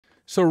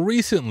So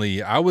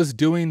recently, I was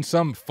doing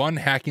some fun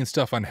hacking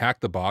stuff on Hack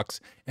the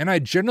Box, and I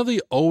generally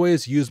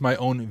always use my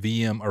own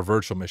VM or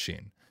virtual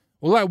machine.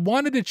 Well, I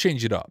wanted to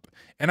change it up,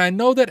 and I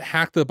know that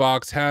Hack the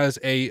Box has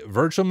a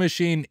virtual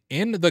machine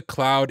in the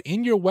cloud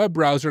in your web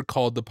browser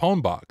called the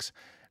Pwnbox.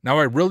 Now,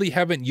 I really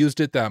haven't used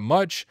it that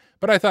much,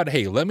 but I thought,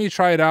 hey, let me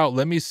try it out.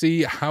 Let me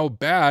see how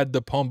bad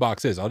the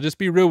Pwnbox is. I'll just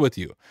be real with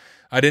you.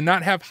 I did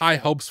not have high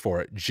hopes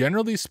for it.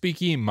 Generally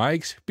speaking, my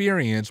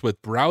experience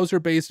with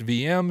browser-based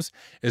VMs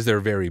is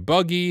they're very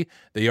buggy,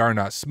 they are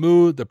not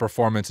smooth, the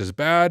performance is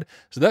bad,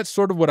 so that's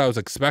sort of what I was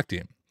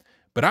expecting.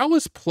 But I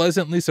was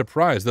pleasantly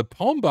surprised. The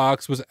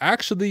Pwnbox was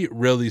actually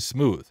really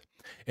smooth.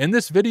 In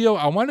this video,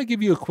 I want to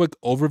give you a quick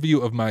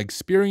overview of my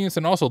experience,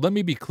 and also let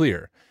me be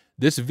clear.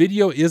 This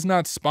video is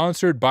not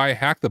sponsored by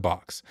Hack the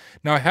Box.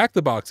 Now, Hack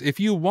the Box, if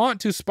you want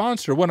to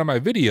sponsor one of my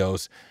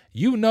videos,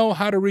 you know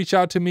how to reach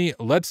out to me.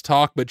 Let's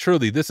talk, but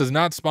truly, this is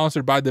not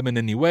sponsored by them in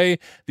any way.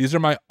 These are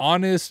my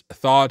honest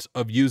thoughts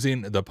of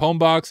using the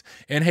Pwnbox.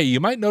 And hey, you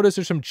might notice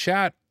there's some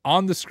chat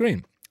on the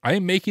screen. I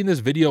am making this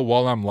video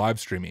while I'm live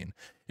streaming.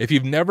 If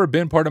you've never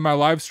been part of my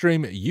live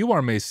stream, you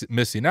are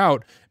missing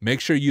out. Make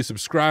sure you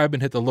subscribe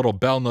and hit the little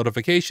bell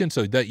notification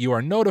so that you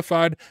are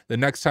notified the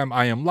next time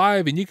I am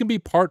live, and you can be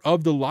part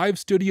of the live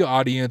studio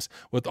audience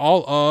with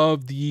all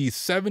of the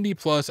 70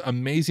 plus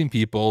amazing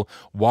people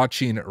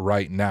watching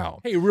right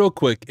now. Hey, real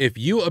quick, if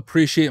you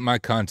appreciate my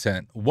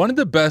content, one of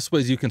the best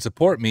ways you can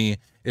support me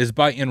is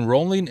by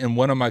enrolling in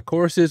one of my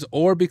courses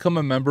or become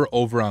a member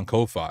over on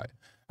Ko-Fi.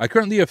 I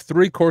currently have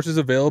 3 courses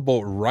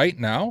available right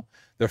now.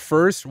 The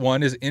first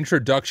one is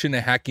Introduction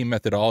to Hacking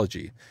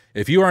Methodology.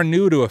 If you are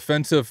new to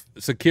offensive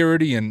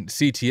security and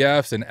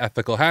CTFs and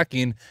ethical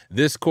hacking,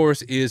 this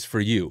course is for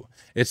you.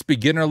 It's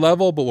beginner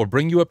level, but will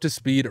bring you up to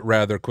speed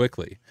rather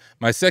quickly.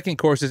 My second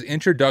course is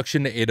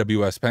Introduction to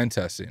AWS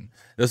Pentesting.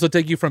 This will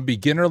take you from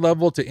beginner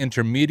level to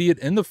intermediate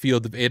in the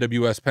field of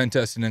AWS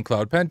pentesting and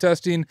cloud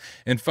pentesting.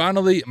 And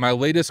finally, my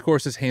latest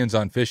course is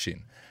Hands-on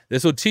Phishing.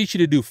 This will teach you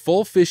to do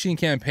full phishing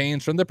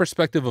campaigns from the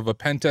perspective of a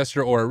pen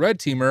tester or a red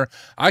teamer.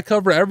 I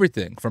cover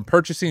everything from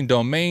purchasing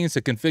domains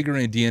to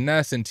configuring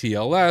DNS and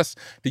TLS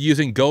to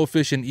using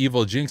GoPhish and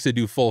EvilJinx to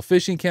do full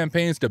phishing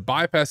campaigns to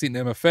bypassing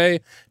MFA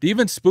to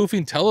even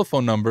spoofing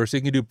telephone numbers so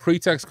you can do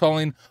pretext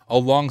calling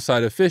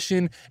alongside of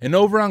phishing. And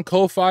over on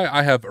Ko-Fi,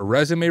 I have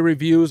resume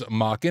reviews,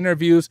 mock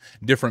interviews,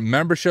 different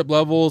membership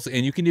levels,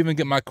 and you can even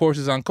get my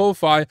courses on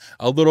Ko-Fi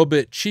a little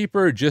bit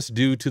cheaper just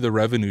due to the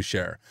revenue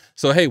share.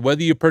 So hey,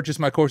 whether you purchase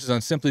my courses on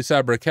Simply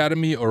Cyber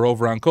Academy or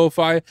over on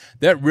Ko-Fi,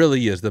 that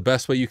really is the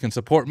best way you can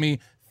support me.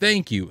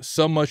 Thank you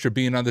so much for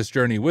being on this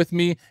journey with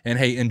me, and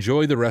hey,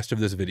 enjoy the rest of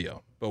this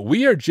video. But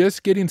we are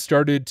just getting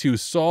started to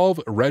solve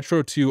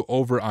Retro 2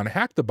 over on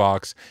Hack the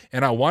Box,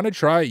 and I want to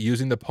try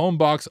using the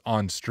Pwnbox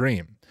on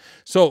stream.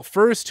 So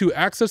first, to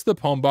access the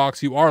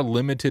Pwnbox, you are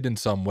limited in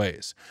some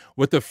ways.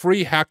 With the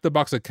free Hack the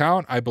Box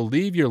account, I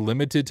believe you're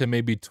limited to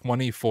maybe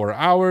 24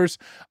 hours.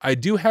 I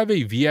do have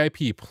a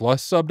VIP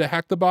Plus sub to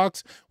Hack the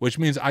Box, which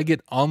means I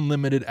get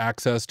unlimited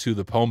access to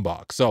the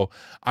Pwnbox. So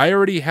I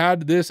already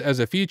had this as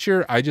a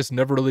feature, I just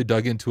never really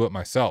dug into it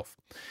myself.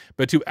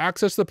 But to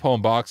access the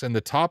Pwnbox, in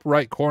the top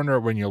right corner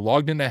when you're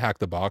logged into Hack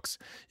the Box,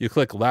 you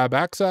click Lab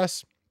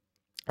Access,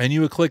 and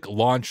you would click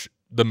Launch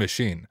the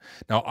machine.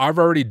 Now, I've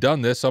already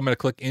done this, so I'm going to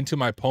click into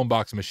my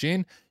Pwnbox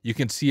machine. You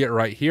can see it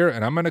right here,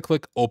 and I'm going to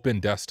click Open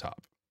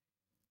Desktop.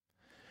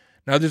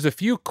 Now, there's a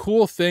few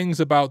cool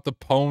things about the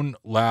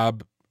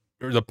Pwnbox,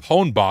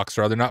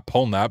 rather, not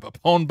Pwnlab,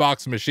 but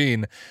Pwnbox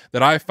machine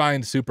that I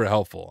find super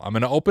helpful. I'm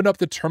going to open up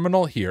the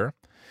terminal here,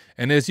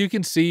 and as you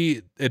can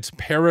see, it's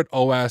Parrot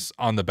OS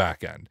on the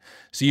back end.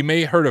 So you may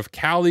have heard of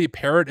Kali.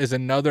 Parrot is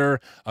another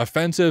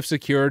offensive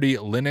security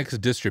Linux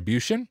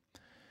distribution.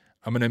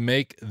 I'm going to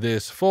make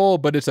this full,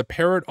 but it's a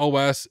Parrot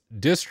OS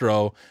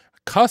distro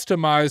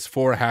customized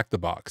for Hack the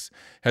Box.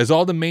 Has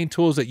all the main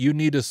tools that you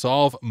need to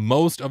solve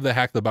most of the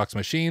Hack the Box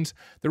machines.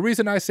 The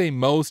reason I say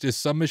most is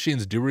some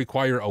machines do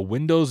require a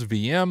Windows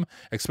VM,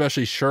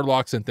 especially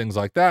Sherlock's and things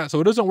like that.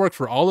 So it doesn't work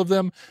for all of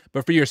them,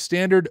 but for your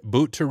standard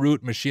boot to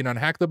root machine on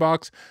Hack the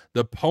Box,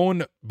 the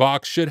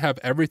Pwnbox should have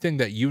everything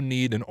that you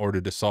need in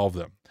order to solve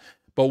them.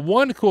 But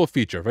one cool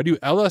feature, if I do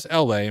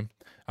LSLA,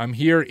 I'm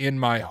here in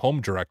my home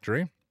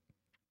directory.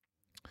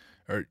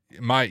 Or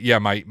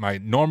my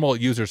normal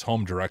user's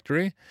home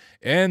directory,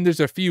 and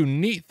there's a few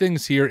neat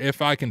things here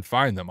if I can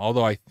find them,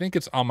 although I think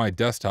it's on my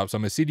desktop. So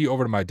I'm gonna CD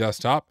over to my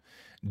desktop,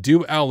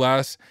 do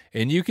ls,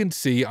 and you can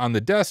see on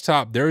the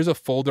desktop there is a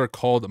folder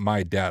called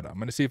My Data. I'm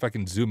gonna see if I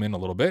can zoom in a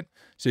little bit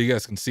so you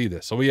guys can see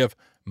this. So we have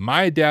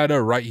My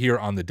Data right here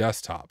on the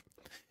desktop.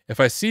 If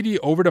I CD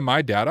over to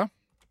My Data,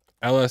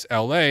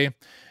 LSLA,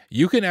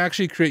 you can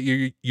actually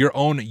create your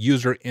own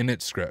user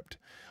init script,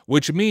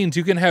 which means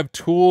you can have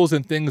tools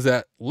and things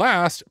that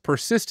last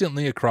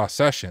persistently across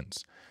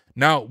sessions.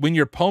 Now, when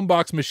your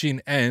Pwnbox machine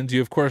ends,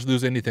 you of course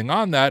lose anything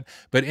on that,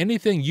 but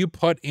anything you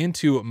put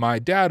into My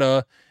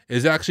Data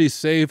is actually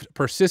saved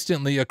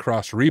persistently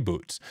across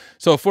reboots.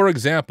 So for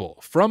example,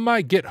 from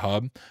my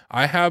GitHub,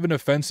 I have an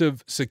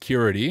offensive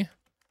security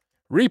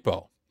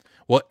repo.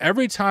 Well,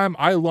 every time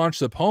I launch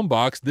the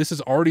Pwnbox, this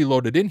is already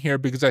loaded in here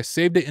because I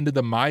saved it into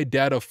the My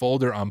Data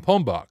folder on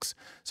Pwnbox.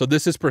 So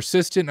this is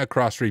persistent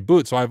across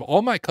reboot. So I have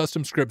all my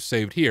custom scripts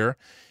saved here.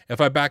 If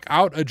I back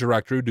out a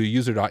directory, do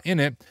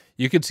user.init,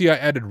 you can see I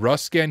added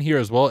Rust scan here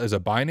as well as a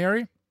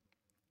binary.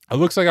 It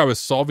looks like I was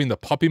solving the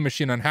puppy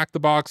machine on Hack the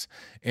Box,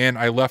 and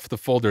I left the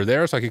folder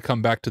there so I could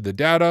come back to the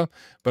data,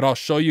 but I'll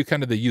show you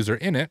kind of the user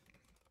init.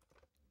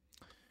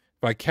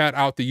 If I cat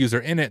out the user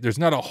init, there's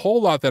not a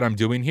whole lot that I'm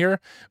doing here,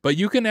 but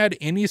you can add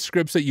any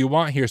scripts that you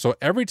want here. So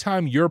every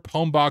time your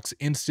Pwnbox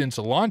instance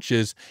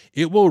launches,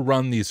 it will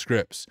run these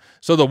scripts.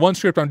 So the one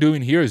script I'm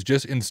doing here is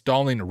just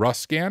installing Rust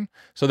scan.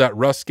 So that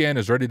Rust scan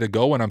is ready to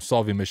go when I'm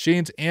solving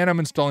machines, and I'm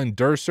installing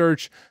dir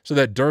search so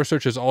that dir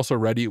search is also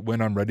ready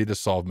when I'm ready to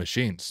solve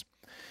machines.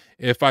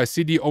 If I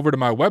CD over to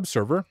my web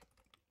server,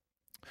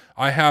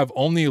 I have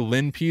only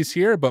linps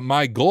here, but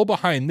my goal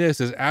behind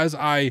this is as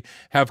I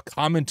have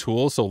common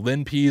tools, so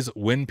linps,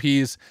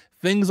 winps,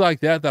 things like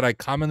that I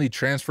commonly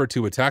transfer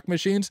to attack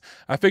machines,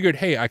 I figured,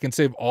 hey, I can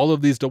save all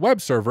of these to web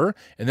server,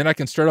 and then I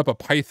can start up a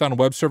Python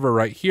web server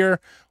right here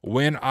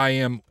when I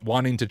am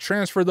wanting to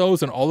transfer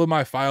those, and all of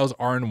my files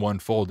are in one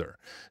folder.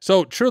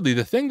 So truly,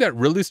 the thing that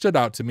really stood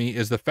out to me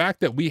is the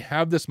fact that we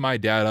have this My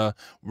Data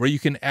where you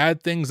can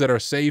add things that are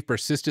saved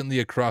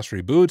persistently across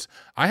reboots.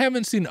 I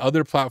haven't seen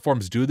other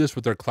platforms do this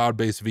with their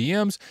cloud-based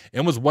VMs,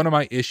 and was one of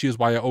my issues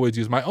why I always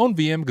use my own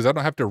VM, because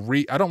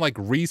I don't like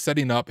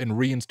resetting up and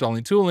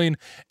reinstalling tooling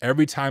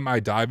every time I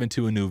dive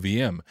into a new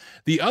VM.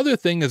 The other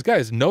thing is,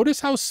 guys, notice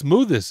how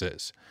smooth this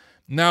is.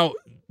 Now,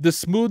 the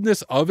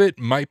smoothness of it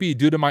might be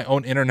due to my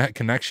own internet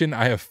connection.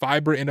 I have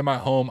fiber into my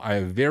home. I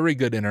have very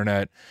good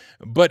internet.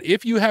 But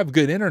if you have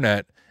good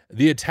internet,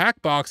 the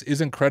attack box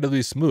is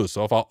incredibly smooth.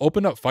 So if I'll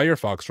open up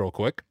Firefox real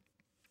quick,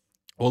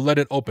 we'll let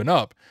it open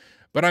up.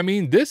 But I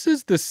mean, this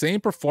is the same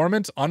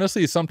performance,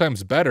 honestly,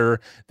 sometimes better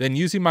than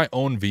using my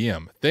own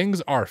VM.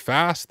 Things are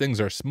fast,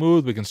 things are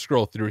smooth. We can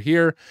scroll through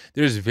here.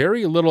 There's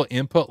very little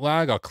input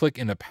lag. I'll click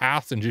into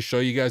paths and just show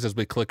you guys as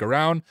we click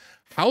around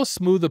how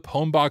smooth the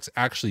Pwnbox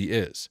actually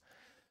is.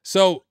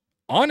 So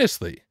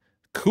honestly,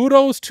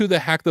 kudos to the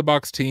Hack the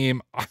Box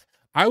team.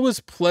 I was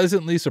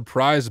pleasantly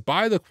surprised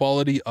by the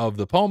quality of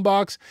the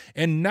Pwnbox,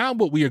 and now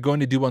what we are going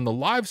to do on the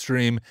live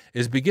stream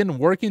is begin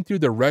working through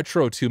the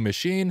Retro 2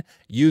 machine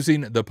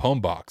using the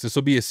Pwnbox. This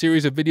will be a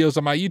series of videos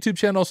on my YouTube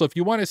channel, so if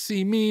you want to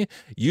see me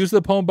use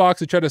the Pwnbox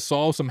to try to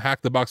solve some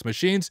Hack the Box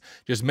machines,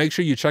 just make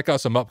sure you check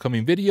out some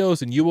upcoming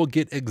videos and you will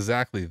get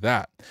exactly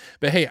that.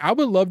 But hey, I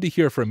would love to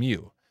hear from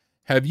you.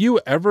 Have you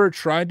ever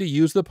tried to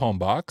use the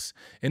Pwnbox?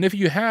 And if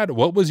you had,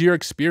 what was your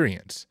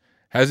experience?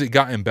 Has it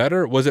gotten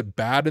better? Was it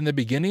bad in the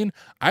beginning?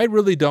 I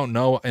really don't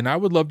know, and I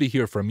would love to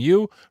hear from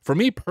you. For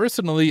me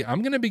personally,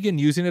 I'm going to begin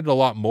using it a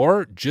lot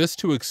more just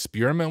to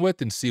experiment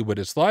with and see what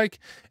it's like.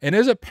 And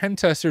as a pen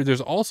tester,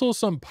 there's also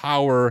some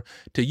power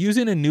to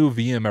using a new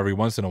VM every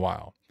once in a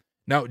while.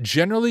 Now,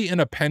 generally in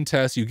a pen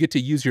test, you get to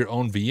use your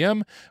own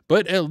VM,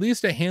 but at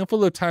least a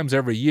handful of times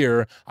every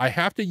year, I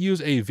have to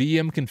use a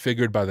VM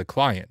configured by the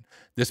client.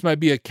 This might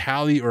be a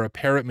Kali or a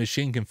Parrot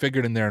machine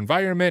configured in their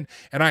environment,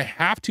 and I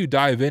have to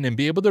dive in and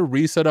be able to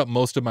reset up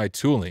most of my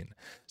tooling.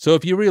 So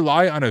if you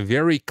rely on a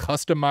very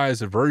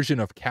customized version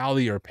of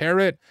Kali or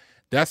Parrot,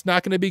 that's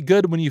not going to be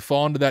good when you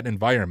fall into that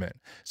environment.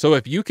 So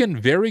if you can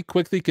very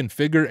quickly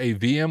configure a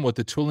VM with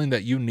the tooling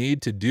that you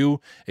need to do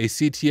a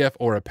CTF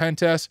or a pen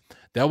test,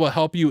 that will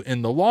help you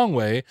in the long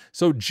way.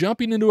 So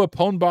jumping into a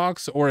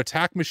Pwnbox or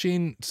attack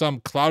machine,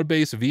 some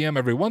cloud-based VM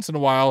every once in a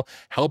while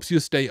helps you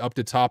stay up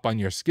to top on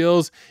your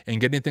skills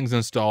and getting things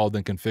installed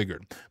and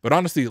configured. But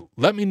honestly,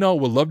 let me know.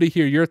 Would love to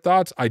hear your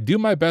thoughts. I do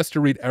my best to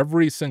read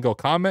every single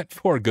comment,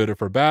 for good or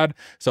for bad.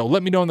 So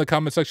let me know in the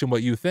comment section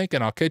what you think,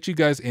 and I'll catch you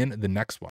guys in the next one.